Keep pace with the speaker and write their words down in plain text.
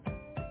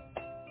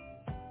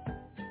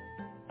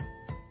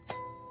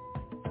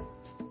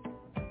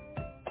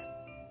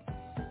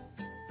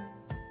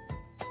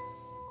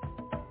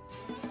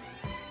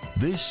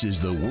This is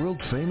the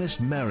world-famous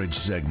marriage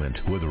segment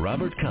with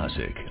Robert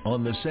Kosick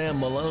on The Sam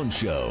Malone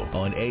Show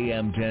on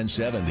AM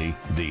 1070,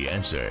 The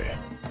Answer.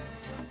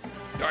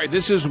 All right,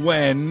 this is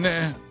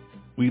when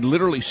we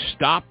literally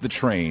stop the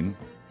train,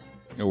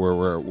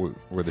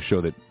 we're the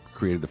show that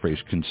created the phrase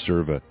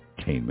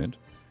conservatainment.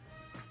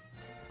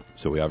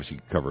 So we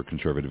obviously cover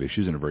conservative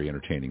issues in a very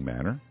entertaining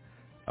manner.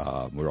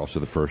 We're also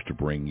the first to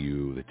bring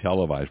you the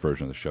televised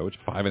version of the show. It's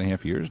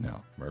 5.5 years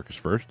now, America's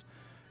first.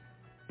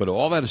 But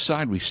all that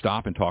aside, we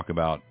stop and talk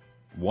about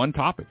one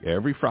topic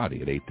every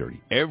Friday at 8:30.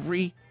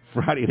 Every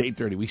Friday at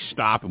 8:30, we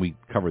stop and we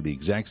cover the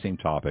exact same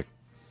topic,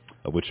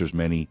 of which there's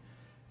many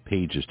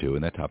pages to,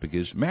 and that topic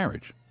is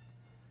marriage.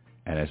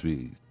 And as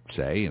we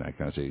say, and I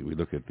kind of say, we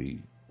look at the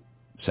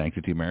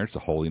sanctity of marriage, the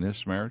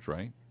holiness of marriage,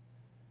 right?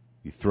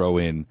 You throw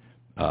in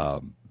the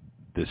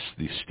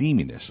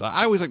steaminess.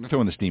 I always like to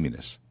throw in the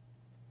steaminess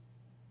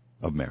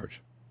of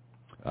marriage,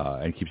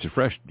 and it keeps it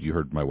fresh. You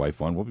heard my wife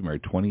on. We'll be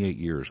married 28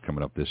 years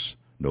coming up this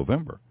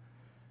November.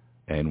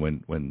 And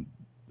when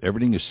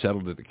everything is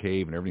settled at the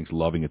cave and everything's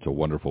loving, it's a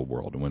wonderful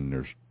world. And when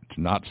it's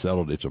not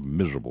settled, it's a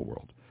miserable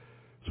world.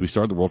 So we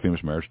started the World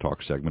Famous Marriage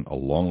Talk segment a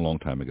long, long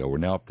time ago. We're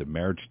now up to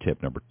marriage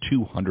tip number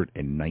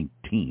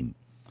 219.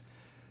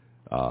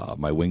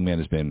 My wingman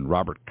has been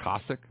Robert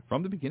Kosick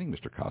from the beginning,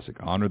 Mr. Kosick.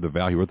 Honor the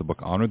Vow. He wrote the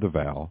book,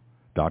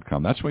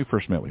 HonorTheVow.com. That's when we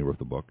first met, when he wrote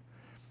the book.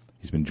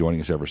 He's been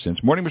joining us ever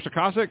since. Morning, Mr.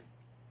 Kosick.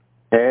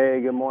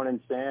 Hey, good morning,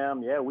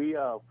 Sam. Yeah,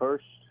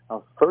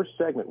 our first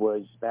segment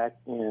was back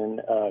in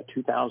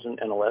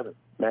 2011,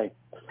 May.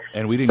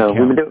 And we didn't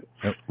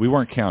count. We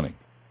weren't counting.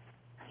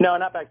 No,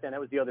 not back then. That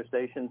was the other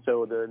station.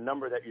 So the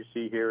number that you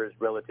see here is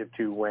relative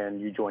to when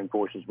you joined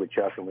forces with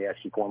Chuck, and we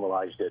actually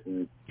formalized it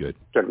and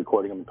started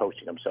recording them and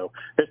posting them. So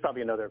there's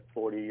probably another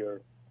 40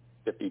 or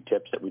 50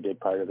 tips that we did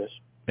prior to this.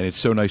 And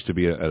it's so nice to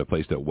be at a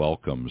place that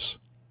welcomes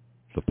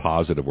the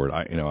positive word.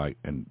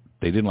 And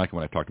they didn't like it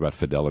when I talked about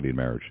fidelity in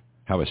marriage,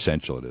 how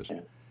essential it is,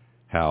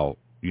 how,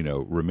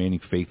 remaining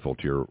faithful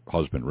to your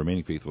husband,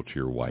 remaining faithful to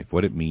your wife,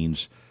 what it means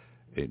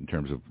in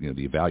terms of,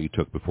 the vow you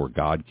took before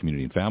God,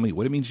 community, and family,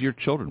 what it means to your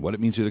children, what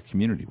it means to the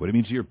community, what it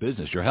means to your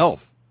business, your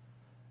health.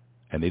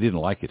 And they didn't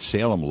like it.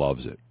 Salem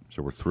loves it.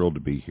 So we're thrilled to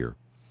be here.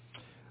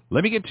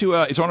 Let me get to,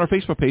 it's on our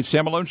Facebook page,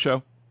 Sam Malone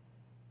Show.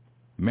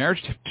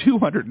 Marriage tip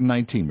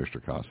 219,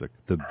 Mr. Kosick.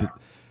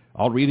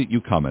 I'll read it,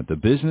 you comment. The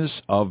business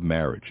of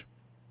marriage.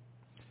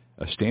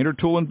 A standard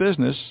tool in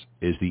business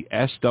is the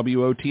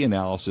SWOT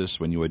analysis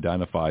when you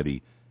identify the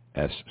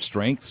S,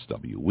 strengths,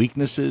 W,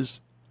 weaknesses,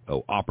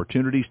 O,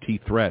 opportunities, T,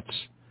 threats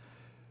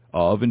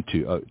of and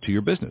to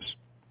your business.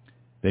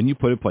 Then you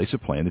put in place a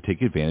plan to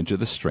take advantage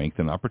of the strength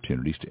and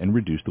opportunities and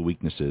reduce the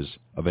weaknesses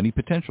of any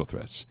potential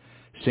threats.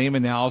 Same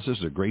analysis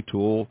is a great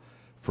tool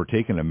for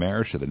taking a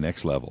marriage to the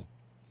next level.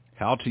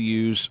 How to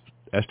use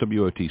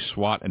SWOT,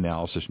 SWOT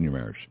analysis in your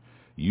marriage.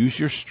 Use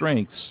your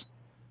strengths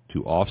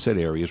to offset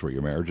areas where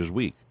your marriage is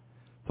weak.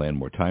 Plan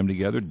more time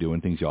together, doing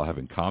things you all have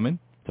in common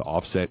to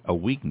offset a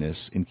weakness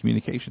in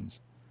communications.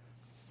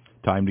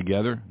 Time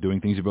together,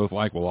 doing things you both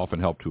like, will often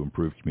help to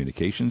improve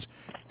communications.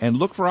 And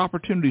look for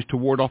opportunities to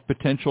ward off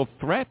potential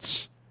threats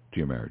to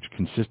your marriage.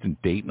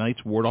 Consistent date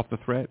nights ward off the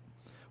threat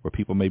where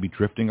people may be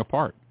drifting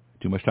apart.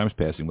 Too much time is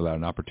passing without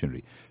an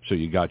opportunity. So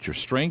you got your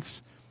strengths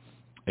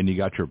and you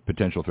got your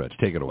potential threats.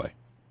 Take it away.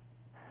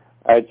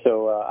 All right,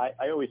 so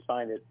I always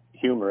find it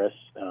humorous.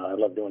 I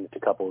love doing it to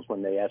couples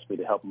when they ask me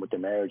to help them with their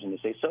marriage, and they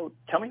say, so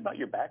tell me about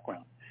your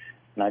background.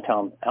 And I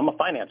tell them, I'm a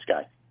finance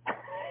guy.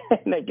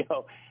 And they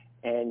go,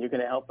 and you're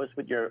going to help us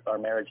with our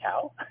marriage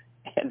how?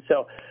 And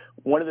so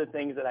one of the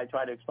things that I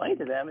try to explain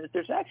to them is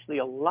there's actually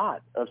a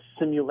lot of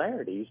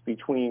similarities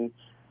between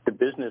the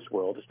business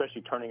world,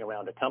 especially turning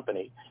around a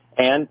company,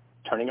 and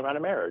turning around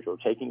a marriage or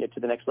taking it to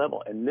the next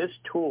level. And this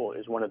tool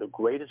is one of the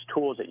greatest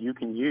tools that you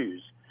can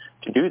use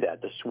to do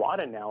that. The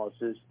SWOT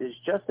analysis is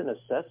just an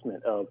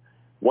assessment of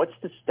what's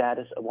the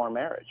status of our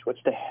marriage,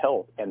 what's the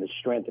health and the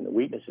strength and the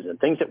weaknesses and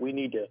things that we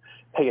need to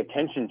pay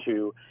attention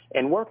to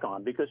and work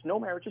on, because no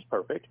marriage is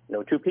perfect.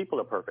 No two people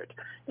are perfect.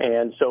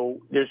 And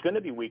so there's going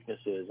to be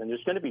weaknesses and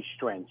there's going to be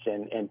strengths,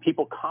 and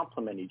people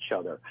complement each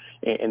other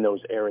in those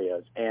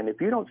areas. And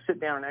if you don't sit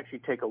down and actually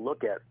take a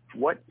look at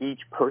what each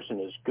person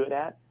is good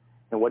at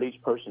and what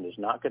each person is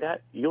not good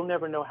at, you'll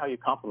never know how you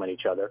complement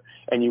each other,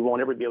 and you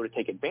won't ever be able to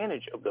take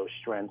advantage of those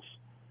strengths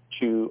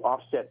to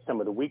offset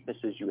some of the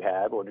weaknesses you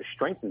have or to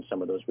strengthen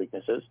some of those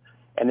weaknesses.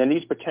 And then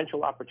these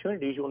potential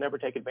opportunities, you'll never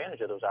take advantage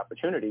of those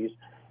opportunities,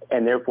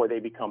 and therefore they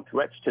become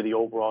threats to the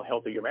overall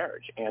health of your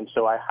marriage. And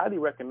so I highly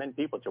recommend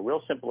people. It's a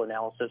real simple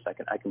analysis.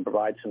 I can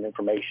provide some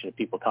information if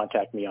people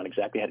contact me on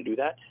exactly how to do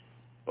that.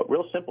 But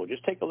real simple.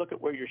 Just take a look at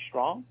where you're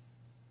strong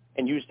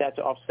and use that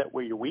to offset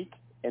where you're weak,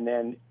 and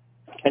then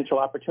potential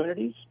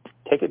opportunities,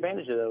 take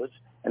advantage of those,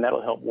 and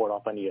that'll help ward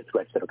off any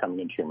threats that are coming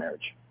into your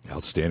marriage.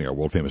 Outstanding. Our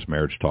world-famous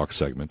marriage talk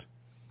segment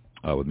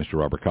with Mr.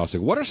 Robert Kosick.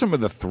 What are some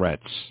of the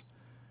threats?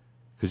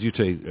 Because you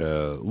say,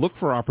 look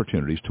for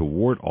opportunities to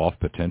ward off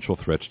potential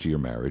threats to your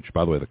marriage.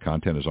 By the way, the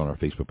content is on our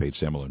Facebook page,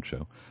 Sam Malone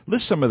Show.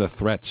 List some of the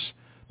threats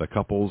that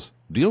couples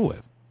deal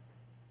with.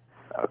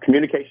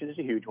 Communication is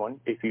a huge one.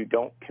 If you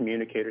don't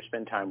communicate or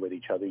spend time with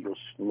each other, you'll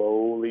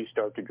slowly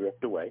start to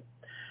drift away.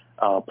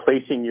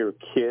 Placing your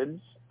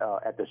kids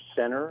at the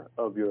center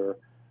of your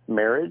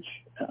marriage,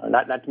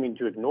 not to mean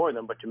to ignore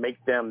them, but to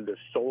make them the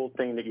sole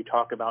thing that you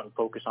talk about and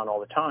focus on all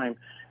the time.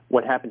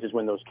 What happens is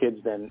when those kids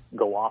then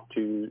go off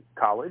to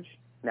college,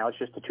 now it's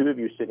just the two of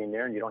you sitting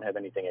there and you don't have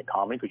anything in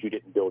common because you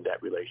didn't build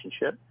that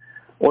relationship.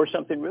 Or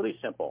something really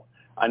simple.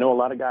 I know a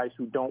lot of guys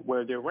who don't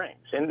wear their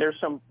rings, and there's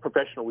some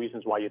professional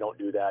reasons why you don't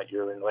do that.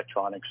 You're in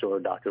electronics or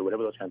a doctor,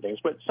 whatever those kind of things.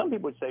 But some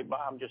people would say,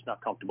 I'm just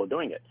not comfortable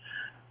doing it.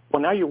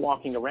 Well, now you're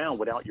walking around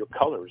without your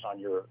colors on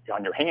your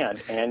hand,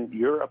 and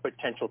you're a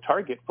potential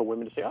target for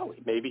women to say, oh,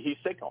 maybe he's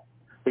single.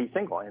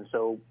 And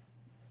so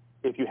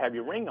if you have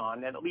your ring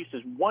on, that at least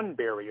is one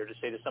barrier to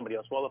say to somebody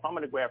else, well, if I'm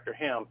going to go after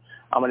him,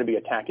 I'm going to be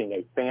attacking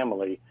a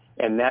family.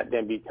 And that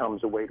then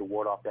becomes a way to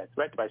ward off that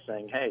threat by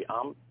saying, hey,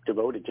 I'm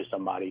devoted to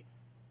somebody.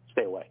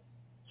 Stay away.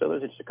 So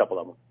those are just a couple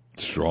of them.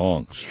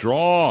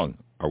 Strong.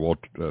 Our world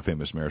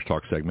famous marriage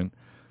talk segment.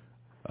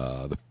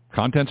 The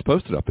content's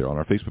posted up there on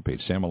our Facebook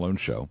page, Sam Malone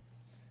Show.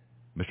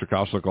 Mr.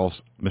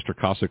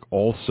 Kosick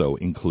also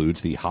includes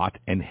the hot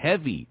and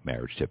heavy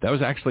marriage tip. That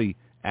was actually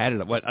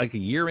added, like a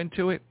year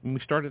into it when we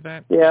started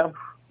that? Yeah,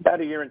 about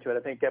a year into it.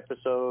 I think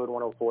episode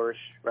 104-ish,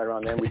 right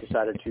around then, we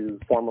decided to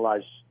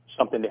formalize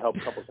something to help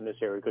couples in this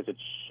area because it's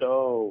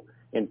so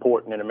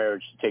important in a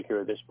marriage to take care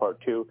of this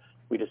part too.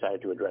 We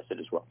decided to address it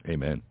as well.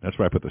 Amen. That's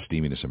where I put the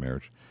steaminess in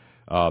marriage.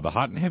 The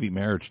hot and heavy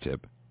marriage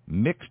tip,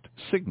 mixed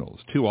signals.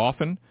 Too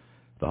often,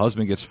 the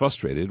husband gets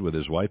frustrated with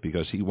his wife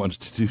because he wants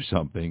to do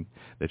something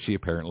that she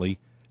apparently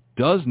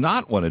does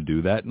not want to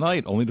do that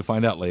night, only to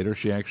find out later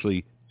she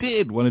actually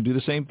did want to do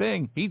the same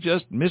thing. He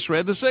just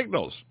misread the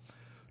signals.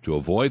 To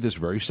avoid this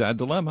very sad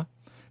dilemma,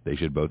 they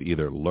should both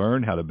either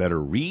learn how to better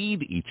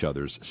read each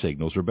other's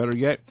signals, or better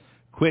yet,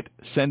 quit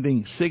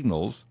sending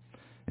signals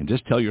and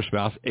just tell your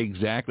spouse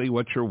exactly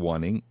what you're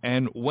wanting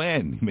and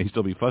when. You may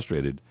still be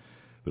frustrated,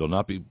 but it'll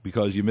not be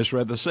because you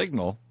misread the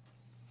signal.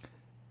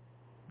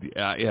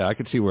 Yeah, I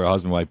could see where a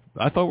husband and wife,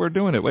 I thought we were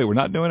doing it. Wait, we're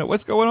not doing it?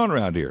 What's going on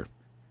around here?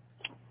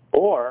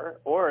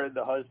 Or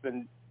the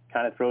husband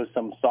kind of throws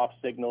some soft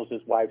signals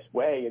his wife's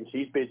way, and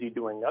she's busy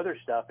doing other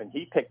stuff, and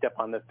he picked up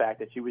on the fact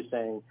that she was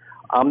saying,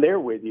 I'm there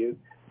with you,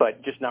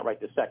 but just not right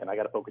this second. I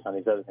got to focus on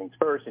these other things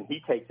first, and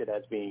he takes it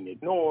as being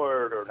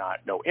ignored or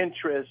no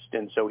interest,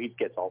 and so he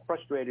gets all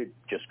frustrated,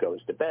 just goes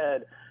to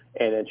bed,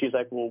 and then she's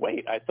like, well,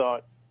 wait, I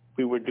thought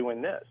we were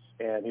doing this.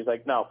 And he's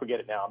like, no, forget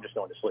it now. I'm just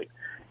going to sleep.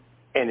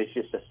 And it's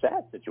just a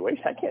sad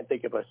situation. I can't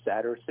think of a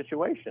sadder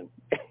situation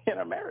in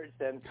a marriage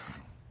than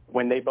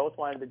when they both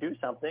wanted to do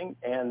something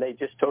and they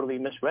just totally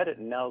misread it,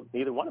 and now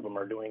neither one of them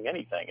are doing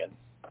anything. And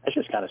it's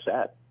just kind of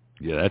sad.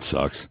 Yeah, that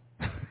sucks.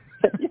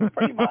 Yeah,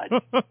 pretty much.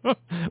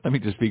 Let me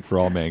just speak for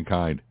all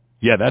mankind.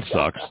 Yeah, that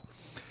sucks.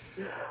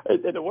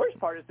 And the worst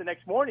part is the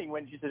next morning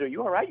when she said, are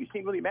you all right? You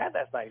seemed really mad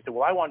last night. He said,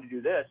 well, I wanted to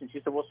do this. And she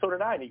said, well, so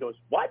did I. And he goes,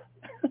 what?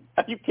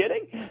 Are you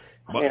kidding?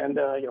 And,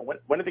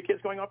 when are the kids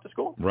going off to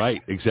school?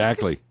 Right,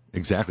 exactly.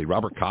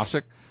 Robert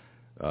Kosick,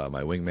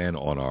 my wingman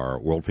on our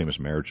world-famous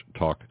marriage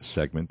talk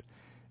segment.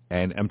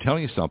 And I'm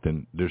telling you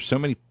something, there's so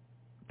many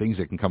things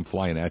that can come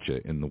flying at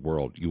you in the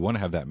world. You want to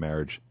have that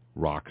marriage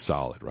rock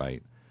solid,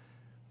 right?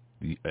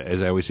 As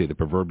I always say, the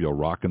proverbial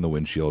rock in the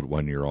windshield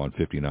when you're on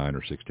 59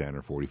 or 610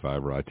 or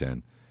 45 or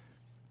I-10,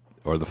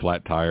 or the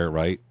flat tire,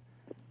 right?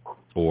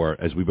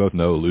 Or, as we both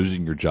know,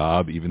 losing your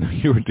job even though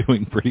you were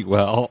doing pretty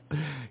well.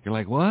 You're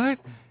like, what?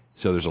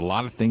 So there's a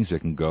lot of things that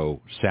can go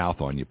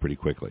south on you pretty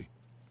quickly.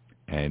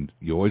 And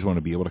you always want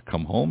to be able to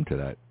come home to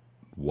that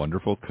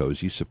wonderful,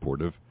 cozy,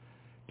 supportive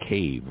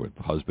cave with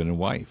husband and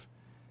wife.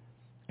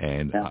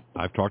 And yeah.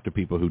 I've talked to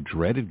people who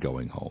dreaded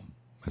going home.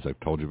 As I've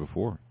told you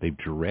before, they've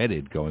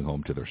dreaded going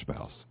home to their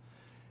spouse.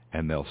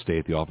 And they'll stay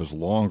at the office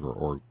longer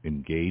or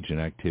engage in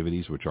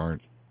activities which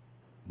aren't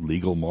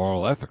legal,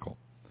 moral, ethical,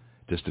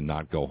 just to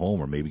not go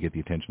home or maybe get the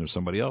attention of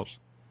somebody else.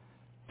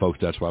 Folks,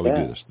 that's why we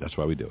do this. That's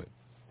why we do it.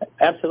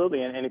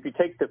 Absolutely. And if you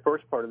take the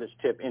first part of this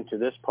tip into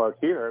this part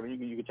here, I mean,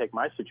 you could take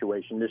my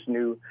situation. This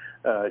new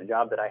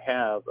job that I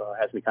have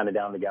has me kind of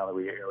down in the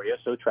Galleria area,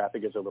 so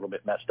traffic is a little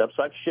bit messed up.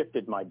 So I've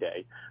shifted my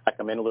day. I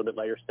come in a little bit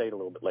later, stay a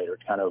little bit later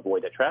to kind of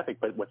avoid that traffic.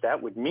 But what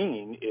that would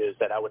mean is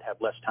that I would have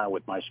less time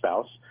with my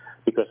spouse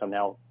because I'm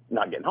now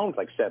not getting home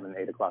till like 7,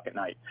 8 o'clock at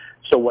night.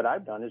 So what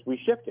I've done is we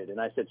shifted. And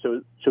I said,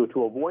 so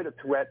to avoid a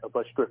threat of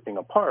us drifting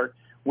apart,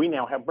 we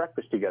now have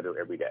breakfast together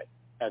every day,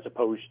 as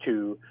opposed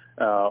to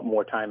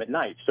more time at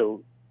night.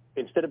 So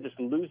instead of just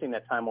losing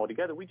that time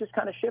altogether, we just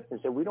kind of shift and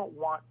say we don't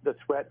want the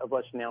threat of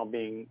us now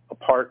being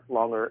apart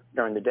longer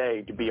during the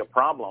day to be a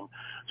problem.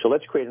 So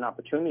let's create an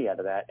opportunity out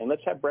of that, and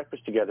let's have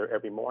breakfast together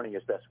every morning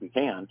as best we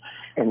can.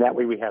 And that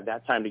way we have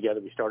that time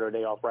together. We start our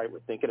day off right.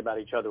 We're thinking about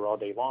each other all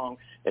day long.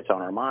 It's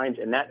on our minds,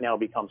 and that now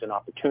becomes an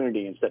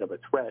opportunity instead of a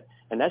threat.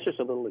 And that's just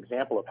a little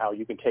example of how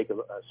you can take a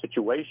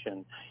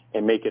situation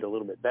and make it a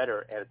little bit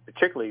better, and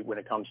particularly when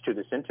it comes to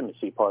this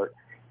intimacy part.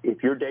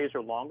 if your days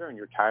are longer and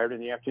you're tired in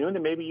the afternoon,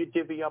 then maybe you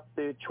divvy up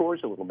the chores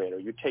a little bit, or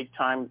you take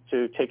time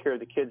to take care of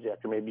the kids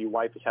after maybe your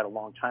wife has had a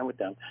long time with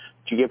them,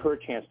 to give her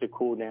a chance to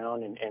cool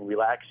down and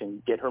relax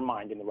and get her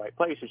mind in the right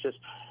place. It's just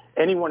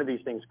any one of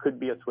these things could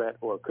be a threat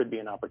or it could be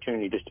an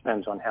opportunity. It just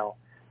depends on how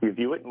you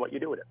view it and what you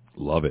do with it.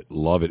 Love it.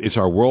 Love it. It's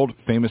our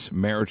world-famous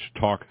Marriage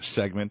Talk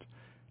segment.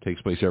 It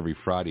takes place every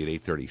Friday at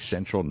 8:30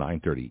 Central,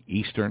 9:30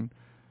 Eastern.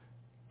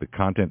 The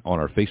content on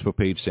our Facebook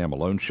page, Sam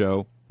Malone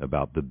Show,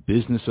 about the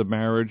business of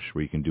marriage,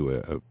 where you can do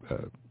a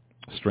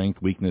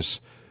strength, weakness,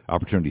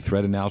 opportunity,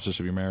 threat analysis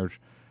of your marriage,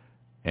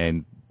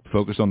 and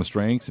focus on the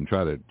strengths and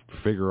try to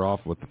figure off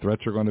what the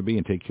threats are going to be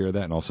and take care of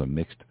that, and also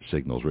Mixed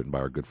Signals, written by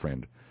our good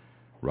friend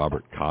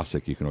Robert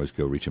Kosick. You can always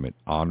go reach him at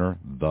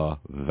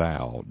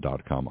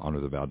honorthevow.com.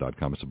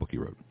 Honorthevow.com. It's a book he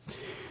wrote.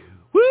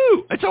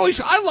 Woo! It's always,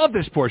 I love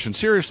this portion,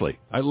 seriously.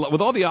 With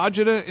all the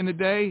agita in the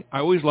day, I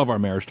always love our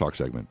Marriage Talk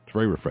segment. It's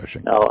very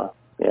refreshing. Oh,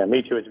 yeah,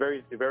 me too. It's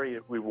very, very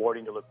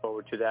rewarding to look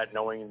forward to that,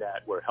 knowing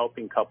that we're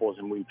helping couples,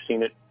 and we've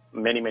seen it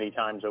many, many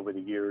times over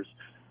the years,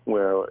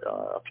 where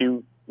a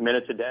few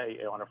minutes a day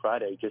on a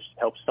Friday just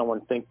helps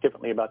someone think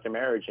differently about their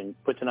marriage and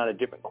puts it on a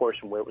different course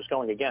from where it was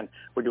going. Again,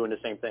 we're doing the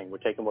same thing. We're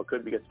taking what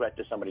could be a threat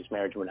to somebody's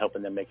marriage and we're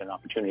helping them make an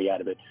opportunity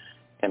out of it.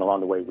 And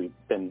along the way, we've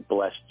been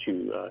blessed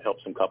to help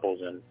some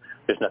couples, and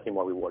there's nothing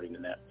more rewarding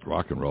than that.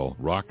 Rock and roll.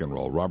 Rock and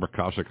roll. Robert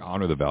Kosick,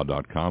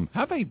 honorthevow.com.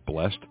 Have a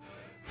blessed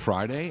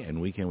Friday and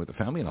weekend with the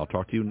family, and I'll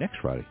talk to you next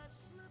Friday.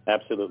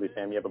 Absolutely,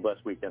 Sam. You have a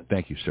blessed weekend.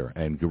 Thank you, sir.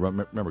 And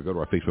remember, go to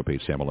our Facebook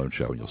page, Sam Malone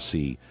Show, and you'll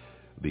see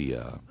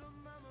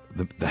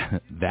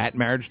that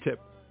marriage tip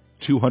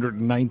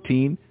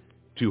 219,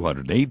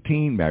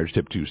 218, marriage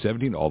tip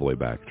 217, all the way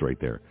back. It's right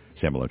there.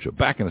 Sam Malone Show.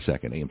 Back in a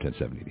second. AM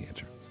 1070, The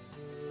Answer.